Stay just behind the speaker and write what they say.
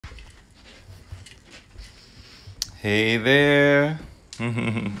Hey there.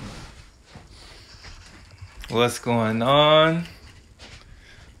 What's going on?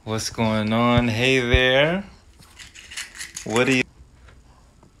 What's going on? Hey there. What are you?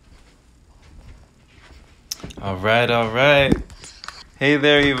 All right. Hey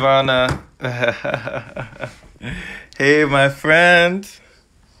there, Ivana. Hey, my friend.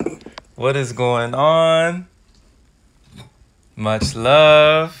 What is going on? Much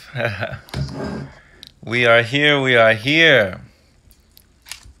love. We are here.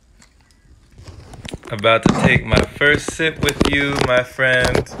 About to take my first sip with you, my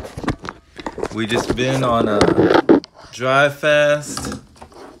friend. We just been on a dry fast.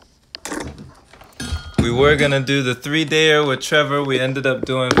 We were gonna do the 3-dayer with Trevor. We ended up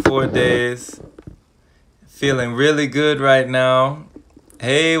doing 4 days. Feeling really good right now.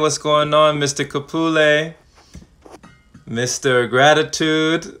 Hey, what's going on, Mr. Kapule? Mr.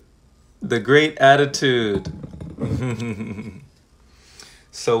 Gratitude, the great attitude.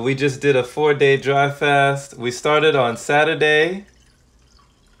 So we just did a 4-day dry fast. We started on Saturday.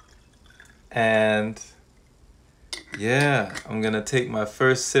 And yeah, I'm gonna take my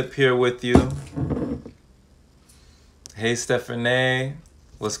first sip here with you. Hey, Stephanie.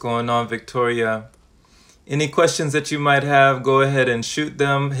 What's going on, Victoria? Any questions that you might have, go ahead and shoot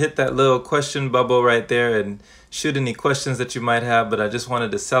them. Hit that little question bubble right there and shoot any questions that you might have. But I just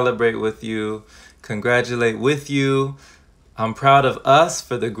wanted to celebrate with you, congratulate with you. I'm proud of us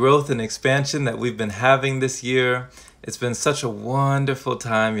for the growth and expansion that we've been having this year. It's been such a wonderful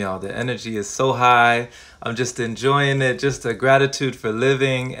time, y'all. The energy is so high. I'm just enjoying it. Just a gratitude for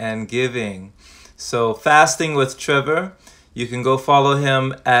living and giving. So Fasting with Trevor, you can go follow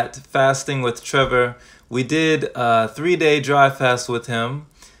him at Fasting with Trevor. We did a 3-day dry fast with him,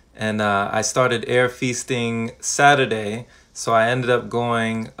 and I started air feasting Saturday. So I ended up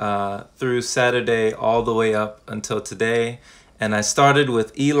going through Saturday all the way up until today. And I started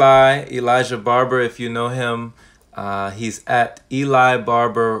with Elijah Barber, if you know him. He's at Eli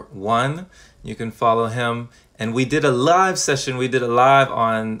Barber 1. You can follow him. And we did a live session. We did a live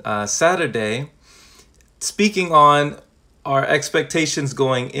on Saturday, speaking on our expectations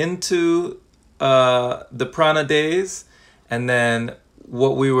going into the Prana days, and then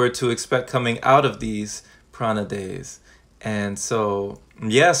what we were to expect coming out of these Prana days. And so,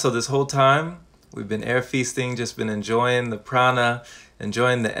 yeah, so this whole time we've been air feasting, just been enjoying the prana,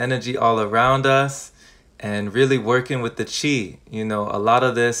 enjoying the energy all around us, and really working with the chi. You know, a lot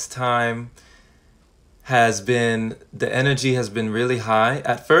of this time the energy has been really high.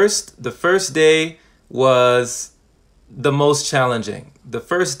 At first, the first day was the most challenging. The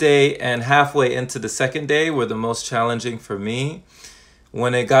first day and halfway into the second day were the most challenging for me.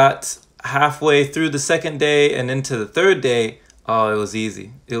 When it got halfway through the second day and into the third day, oh, it was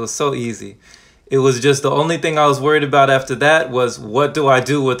easy. It was so easy. It was just the only thing I was worried about after that was, what do I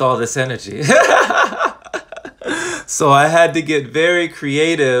do with all this energy? So I had to get very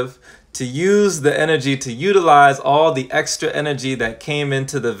creative to use the energy, to utilize all the extra energy that came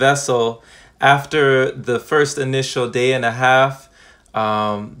into the vessel after the first initial day and a half.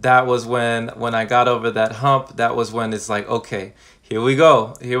 That was when I got over that hump. That was when it's like, okay, here we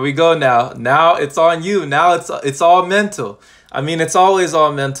go now. Now it's on you. Now it's all mental. I mean, it's always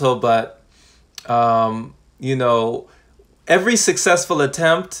all mental, but you know, every successful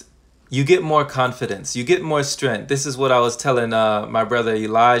attempt, you get more confidence, you get more strength. This is what I was telling my brother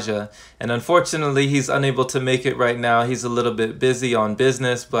Elijah, and unfortunately he's unable to make it right now. He's a little bit busy on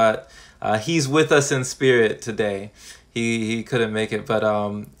business, but he's with us in spirit today. He couldn't make it,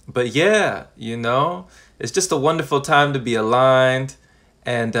 but yeah, you know, it's just a wonderful time to be aligned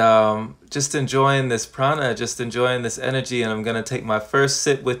and just enjoying this prana, just enjoying this energy. And I'm going to take my first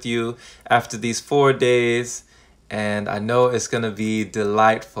sip with you after these 4 days. And I know it's going to be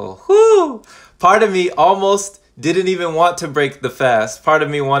delightful. Whoo! Part of me almost didn't even want to break the fast. Part of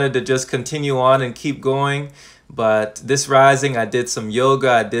me wanted to just continue on and keep going. But this rising, I did some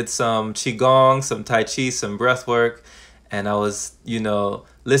yoga, I did some qigong, some tai chi, some breath work. And I was, you know,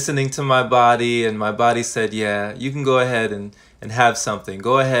 listening to my body, and my body said, yeah, you can go ahead and have something.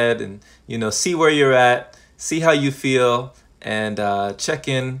 Go ahead and, you know, see where you're at, see how you feel, and check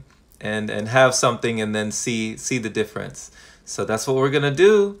in and have something, and then see the difference. So that's what we're going to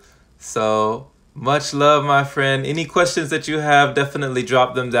do. So much love, my friend. Any questions that you have, definitely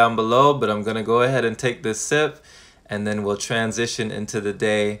drop them down below, but I'm going to go ahead and take this sip, and then we'll transition into the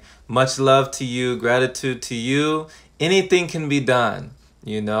day. Much love to you, gratitude to you. Anything can be done,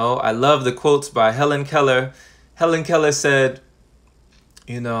 you know. I love the quotes by Helen Keller. Helen Keller said,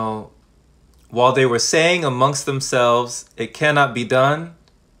 you know, while they were saying amongst themselves, it cannot be done,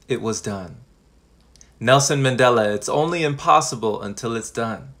 it was done. Nelson Mandela, it's only impossible until it's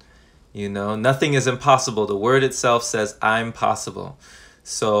done. You know, nothing is impossible. The word itself says, I'm possible.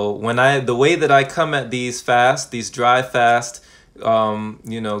 So the way that I come at these fasts, these dry fasts,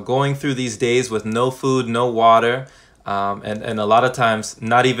 you know, going through these days with no food, no water, and a lot of times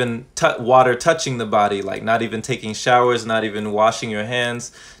not even water touching the body, like not even taking showers, not even washing your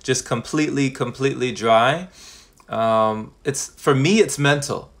hands, just completely dry. For me, it's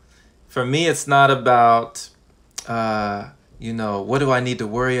mental. For me, it's not about, you know, what do I need to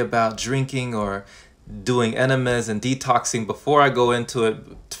worry about drinking or doing enemas and detoxing before I go into it.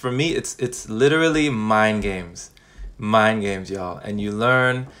 For me, it's literally mind games, y'all. And you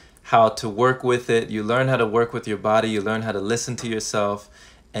learn how to work with it. You learn how to work with your body. You learn how to listen to yourself,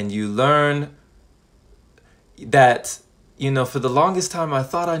 and you learn that, you know, for the longest time, I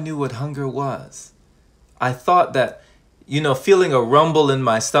thought I knew what hunger was. I thought that, you know, feeling a rumble in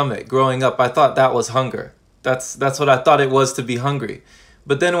my stomach growing up, I thought that was hunger. That's what I thought it was to be hungry.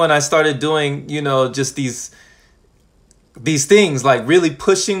 But then when I started doing, you know, just these things, like really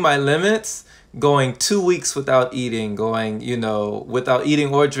pushing my limits, going 2 weeks without eating, going, you know, without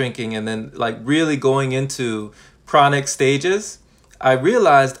eating or drinking, and then like really going into chronic stages, I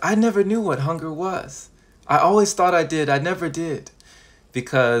realized I never knew what hunger was. I always thought I did. I never did.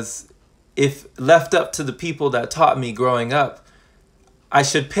 Because if left up to the people that taught me growing up, I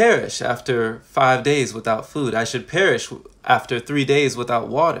should perish after 5 days without food. I should perish after 3 days without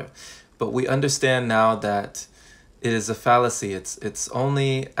water. But we understand now that it is a fallacy. It's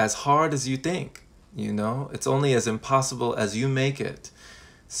only as hard as you think, you know? It's only as impossible as you make it.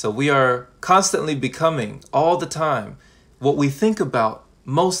 So we are constantly becoming, all the time, what we think about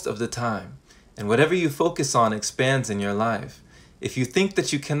most of the time. And whatever you focus on expands in your life. If you think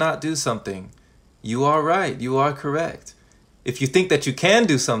that you cannot do something, you are right, you are correct. If you think that you can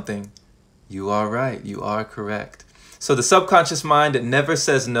do something, you are right, you are correct. So the subconscious mind, it never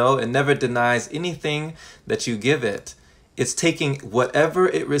says no, it never denies anything that you give it. It's taking whatever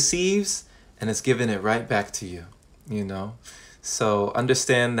it receives and it's giving it right back to you, you know? So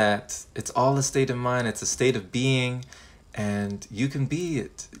understand that it's all a state of mind, it's a state of being, and you can be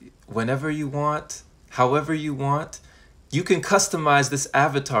it whenever you want, however you want. You can customize this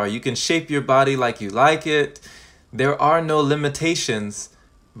avatar, you can shape your body like you like it. There are no limitations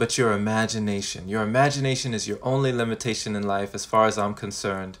but your imagination. Your imagination is your only limitation in life as far as I'm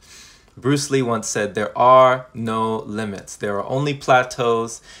concerned. Bruce Lee once said, there are no limits. There are only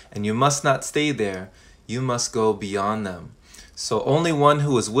plateaus, and you must not stay there. You must go beyond them. So only one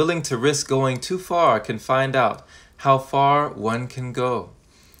who is willing to risk going too far can find out how far one can go.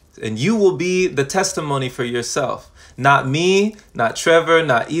 And you will be the testimony for yourself. Not me, not Trevor,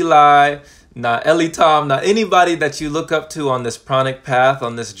 not Eli, not Tom, not anybody that you look up to on this pranic path,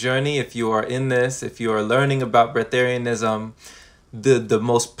 on this journey. If you are in this, if you are learning about breatharianism, the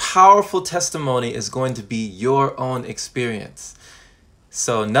most powerful testimony is going to be your own experience.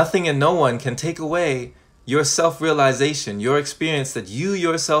 So nothing and no one can take away your self-realization, your experience that you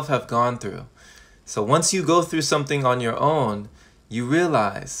yourself have gone through. So once you go through something on your own, you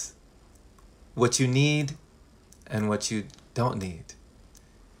realize what you need and what you don't need.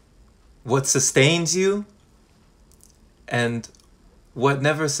 What sustains you and what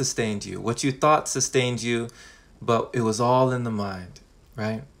never sustained you. What you thought sustained you, but it was all in the mind,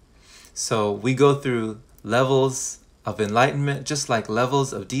 right? So we go through levels of enlightenment, just like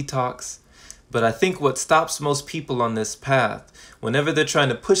levels of detox. But I think what stops most people on this path, whenever they're trying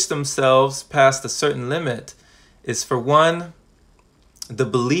to push themselves past a certain limit, is, for one, the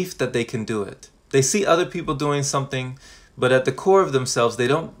belief that they can do it. They see other people doing something, but at the core of themselves, they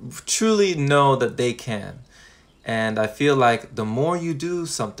don't truly know that they can. And I feel like the more you do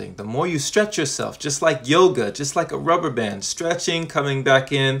something, the more you stretch yourself, just like yoga, just like a rubber band, stretching, coming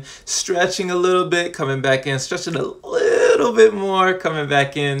back in, stretching a little bit, coming back in, stretching a little bit more, coming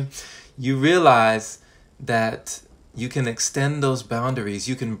back in, you realize that you can extend those boundaries.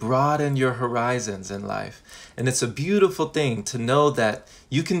 You can broaden your horizons in life. And it's a beautiful thing to know that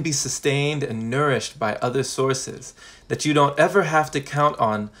you can be sustained and nourished by other sources, that you don't ever have to count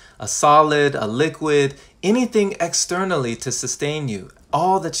on a solid, a liquid, anything externally to sustain you.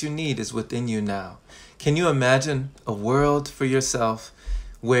 All that you need is within you now. Can you imagine a world for yourself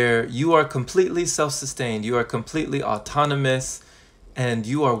where you are completely self-sustained, you are completely autonomous, and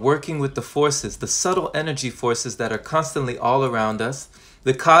you are working with the forces, the subtle energy forces that are constantly all around us,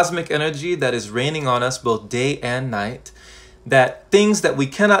 the cosmic energy that is raining on us both day and night, that things that we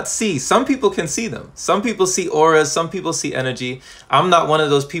cannot see, some people can see them. Some people see auras, some people see energy. I'm not one of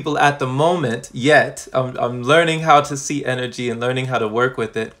those people at the moment yet. I'm learning how to see energy and learning how to work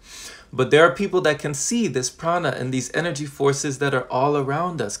with it. But there are people that can see this prana and these energy forces that are all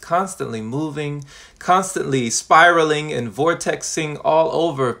around us, constantly moving, constantly spiraling and vortexing all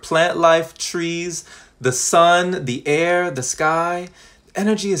over plant life, trees, the sun, the air, the sky.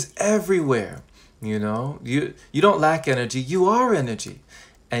 Energy is everywhere. You know, you don't lack energy. You are energy.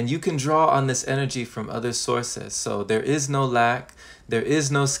 And you can draw on this energy from other sources. So there is no lack. There is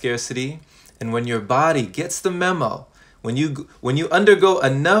no scarcity. And when your body gets the memo, when you undergo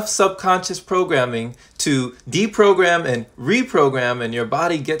enough subconscious programming to deprogram and reprogram, and your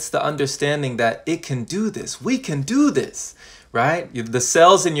body gets the understanding that it can do this, we can do this, right? The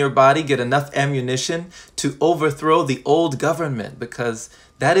cells in your body get enough ammunition to overthrow the old government, because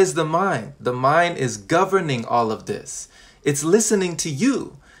that is the mind. The mind is governing all of this. It's listening to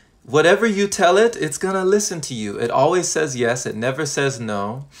you. Whatever you tell it, it's going to listen to you. It always says yes. It never says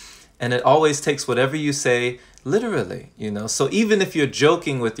no. And it always takes whatever you say literally, you know. So even if you're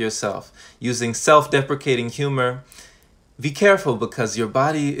joking with yourself, using self-deprecating humor, be careful, because your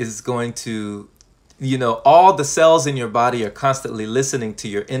body is going to, you know, all the cells in your body are constantly listening to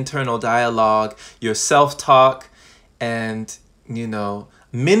your internal dialogue, your self-talk. And, you know,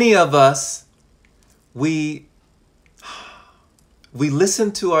 many of us, we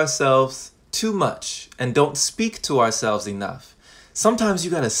listen to ourselves too much and don't speak to ourselves enough. Sometimes you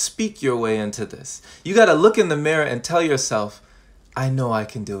got to speak your way into this. You got to look in the mirror and tell yourself, I know I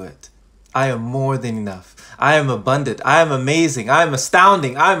can do it. I am more than enough. I am abundant. I am amazing. I am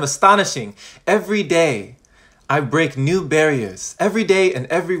astounding. I am astonishing. Every day, I break new barriers. Every day and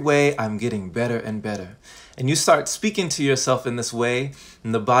every way, I'm getting better and better. And you start speaking to yourself in this way,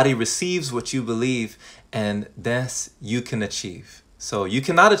 and the body receives what you believe, and thus you can achieve. So you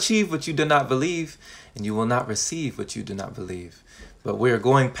cannot achieve what you do not believe, and you will not receive what you do not believe. But we're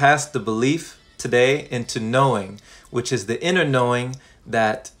going past the belief today into knowing, which is the inner knowing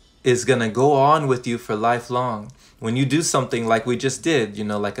that is going to go on with you for lifelong. When you do something like we just did, you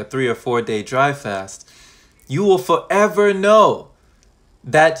know, like a 3 or 4 day dry fast, you will forever know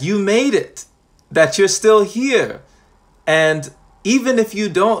that you made it, that you're still here. And even if you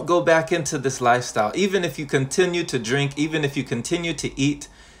don't go back into this lifestyle, even if you continue to drink, even if you continue to eat,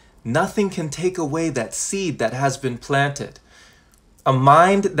 nothing can take away that seed that has been planted. A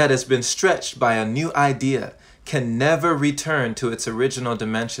mind that has been stretched by a new idea can never return to its original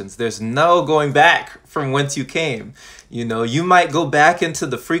dimensions. There's no going back from whence you came. You know, you might go back into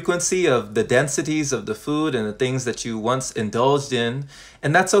the frequency of the densities of the food and the things that you once indulged in,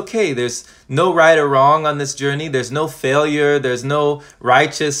 and that's okay. There's no right or wrong on this journey. There's no failure. There's no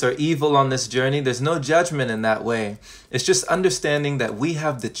righteous or evil on this journey. There's no judgment in that way. It's just understanding that we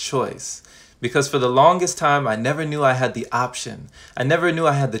have the choice. Because for the longest time, I never knew I had the option. I never knew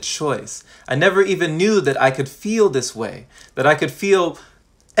I had the choice. I never even knew that I could feel this way, that I could feel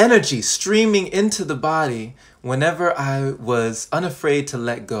energy streaming into the body whenever I was unafraid to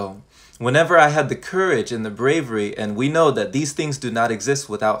let go, whenever I had the courage and the bravery. And we know that these things do not exist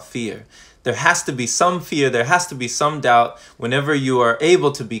without fear. There has to be some fear. There has to be some doubt whenever you are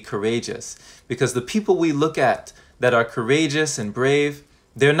able to be courageous. Because the people we look at that are courageous and brave,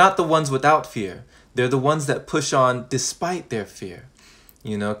 they're not the ones without fear. They're the ones that push on despite their fear.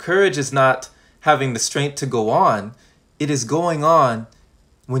 You know, courage is not having the strength to go on. It is going on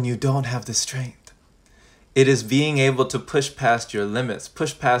when you don't have the strength. It is being able to push past your limits,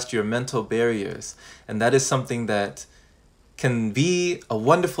 push past your mental barriers. And that is something that can be a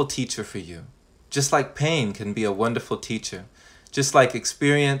wonderful teacher for you. Just like pain can be a wonderful teacher. Just like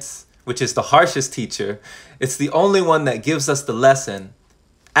experience, which is the harshest teacher, it's the only one that gives us the lesson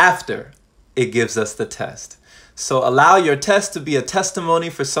after it gives us the test. So allow your test to be a testimony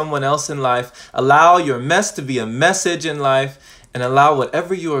for someone else in life. Allow your mess to be a message in life, and allow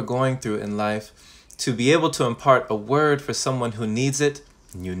whatever you are going through in life to be able to impart a word for someone who needs it.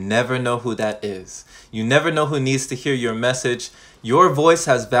 You never know who that is. You never know who needs to hear your message. Your voice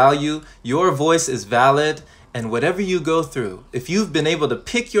has value. Your voice is valid. And whatever you go through, if you've been able to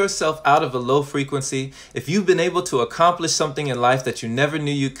pick yourself out of a low frequency, if you've been able to accomplish something in life that you never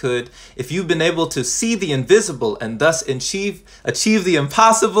knew you could, if you've been able to see the invisible and thus achieve the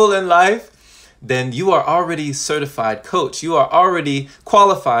impossible in life, then you are already certified coach. You are already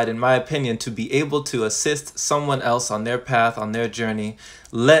qualified, in my opinion, to be able to assist someone else on their path, on their journey.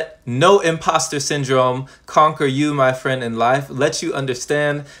 Let no imposter syndrome conquer you, my friend, in life. Let you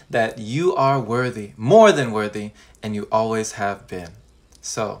understand that you are worthy, more than worthy, and you always have been.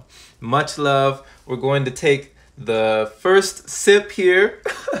 So, much love. We're going to take the first sip here.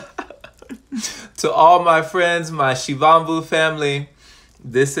 To all my friends, my Shivambu family,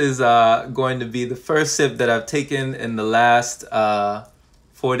 this is going to be the first sip that I've taken in the last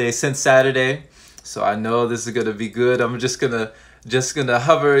 4 days since Saturday. So I know this is gonna be good. I'm just gonna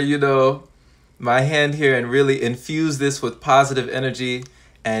hover, you know, my hand here and really infuse this with positive energy.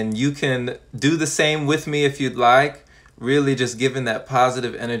 And you can do the same with me if you'd like. Really just giving that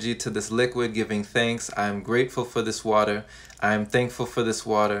positive energy to this liquid, giving thanks. I am grateful for this water. I am thankful for this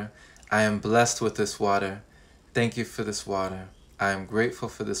water. I am blessed with this water. Thank you for this water. I am grateful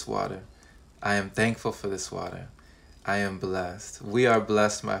for this water. I am thankful for this water. I am blessed. We are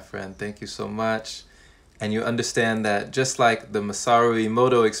blessed, my friend. Thank you so much. And you understand that just like the Masaru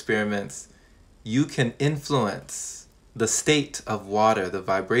Emoto experiments, you can influence the state of water, the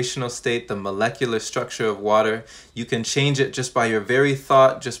vibrational state, the molecular structure of water. You can change it just by your very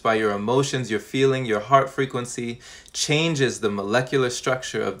thought, just by your emotions, your feeling, your heart frequency changes the molecular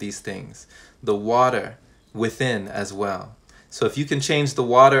structure of these things. The water within as well. So if you can change the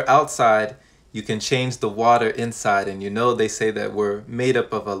water outside, you can change the water inside. And you know they say that we're made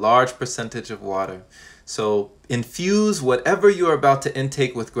up of a large percentage of water. So infuse whatever you're about to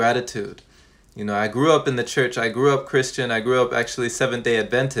intake with gratitude. You know, I grew up in the church. I grew up Christian. I grew up actually Seventh-day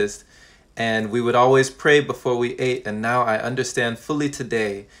Adventist. And we would always pray before we ate. And now I understand fully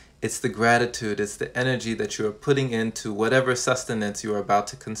today, it's the gratitude, it's the energy that you are putting into whatever sustenance you are about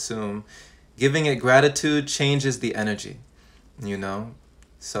to consume. Giving it gratitude changes the energy, you know?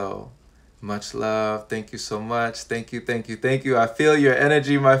 So much love. Thank you so much. Thank you, thank you, thank you. I feel your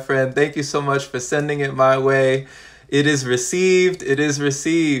energy, my friend. Thank you so much for sending it my way. It is received. It is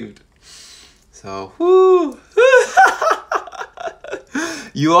received. So, whoo.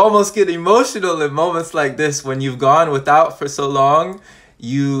 You almost get emotional in moments like this when you've gone without for so long.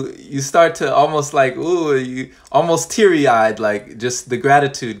 You start to almost like, ooh, you almost teary-eyed, like just the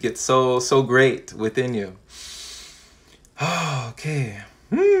gratitude gets so great within you. Oh, okay.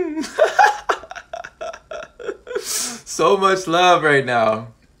 So much love right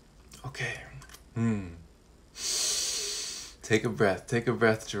now. Okay. Take a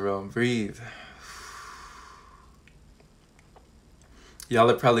breath, Jerome. Breathe. Y'all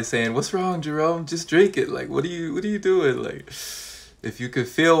are probably saying, what's wrong, Jerome? Just drink it. Like, what are you doing? Like, if you could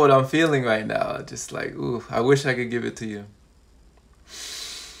feel what I'm feeling right now, just like, ooh, I wish I could give it to you.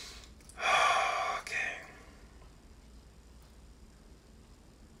 Okay.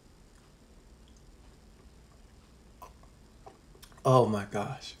 Oh my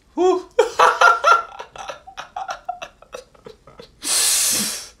gosh. Whew.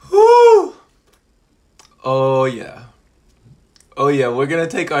 Whew. Oh yeah. Oh yeah, we're gonna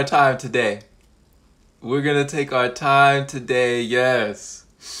take our time today. We're gonna take our time today, yes.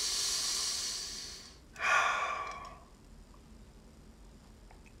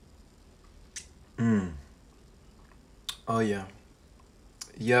 Oh yeah.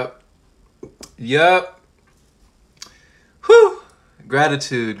 Yep. Whew.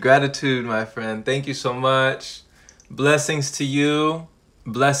 Gratitude, my friend. Thank you so much. Blessings to you.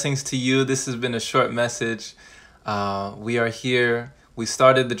 Blessings to you. This has been a short message. We are here. We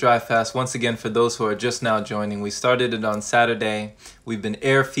started the dry fast. Once again, for those who are just now joining, we started it on Saturday. We've been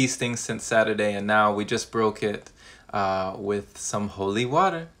air feasting since Saturday, and now we just broke it with some holy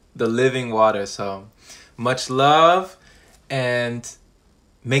water, the living water. So much love, and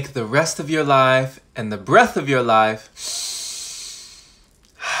make the rest of your life and the breath of your life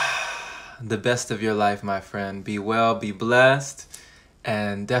the best of your life, my friend. Be well, be blessed.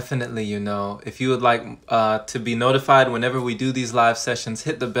 And definitely, you know, if you would like to be notified whenever we do these live sessions,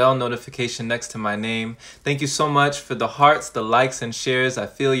 hit the bell notification next to my name. Thank you so much for the hearts, the likes, and shares. I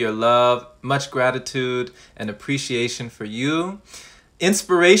feel your love. Much gratitude and appreciation for you.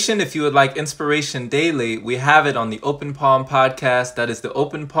 Inspiration, if you would like inspiration daily, we have it on the Open Palm Podcast. That is the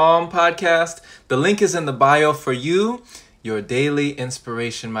Open Palm Podcast. The link is in the bio for you, your daily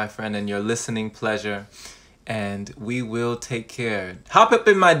inspiration, my friend, and your listening pleasure. And we will take care. Hop up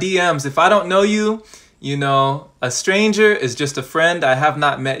in my DMs. If I don't know you, you know, a stranger is just a friend I have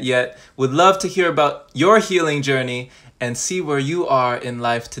not met yet. Would love to hear about your healing journey and see where you are in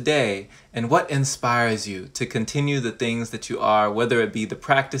life today and what inspires you to continue the things that you are, whether it be the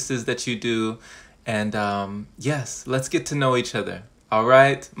practices that you do. And yes, let's get to know each other. All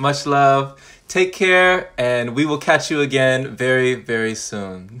right. Much love. Take care, and we will catch you again very, very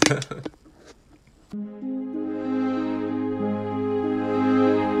soon.